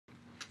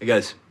Hey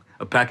guys,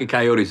 a pack of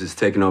coyotes is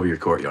taking over your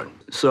courtyard.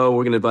 So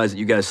we're gonna advise that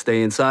you guys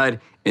stay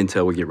inside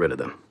until we get rid of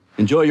them.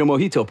 Enjoy your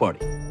mojito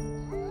party.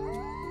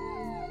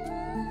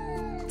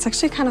 It's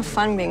actually kind of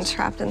fun being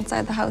trapped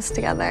inside the house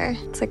together.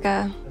 It's like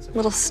a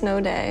little snow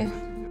day.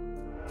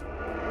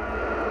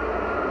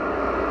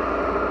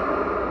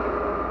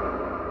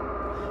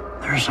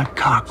 There's a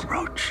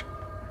cockroach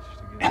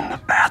in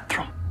the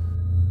bathroom.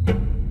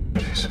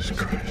 Jesus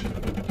Christ.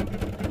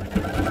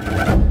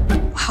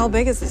 How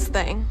big is this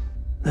thing?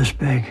 This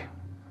big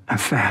and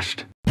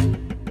fast.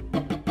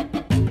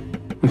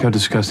 Look how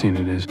disgusting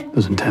it is.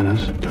 Those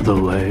antennas, the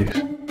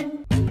legs.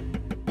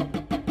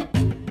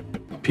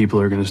 People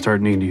are gonna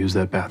start needing to use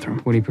that bathroom.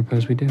 What do you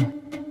propose we do?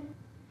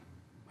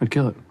 I'd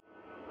kill it.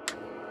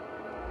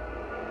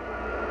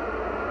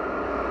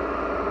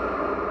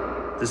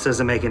 This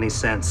doesn't make any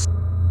sense.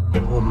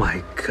 Oh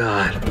my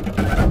God.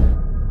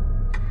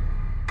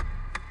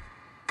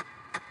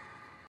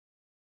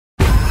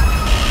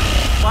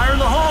 Fire in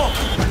the hole!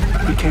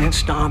 You can't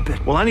stomp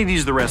it. Well, I need to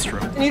use the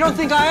restroom. And you don't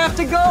think I have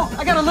to go?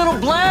 I got a little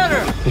bladder.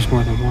 There's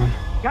more than one.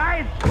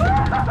 Guys!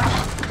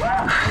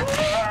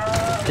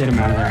 Get him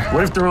out of there.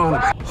 What if they're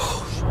on?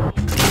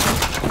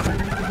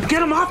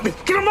 Get him off me!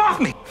 Get him off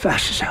me!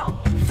 Fast as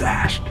hell.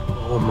 Fast.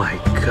 Oh my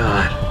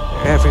God.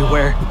 They're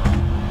everywhere.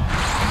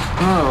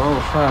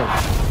 Oh, fuck.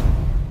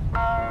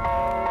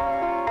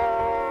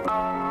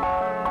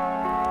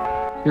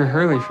 You're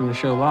Hurley from the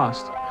show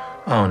Lost.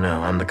 Oh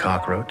no, I'm the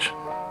cockroach.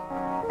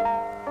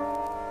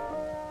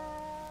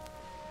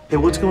 Hey,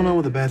 what's going on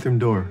with the bathroom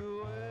door?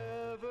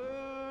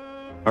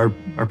 Are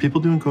people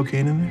doing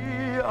cocaine in there?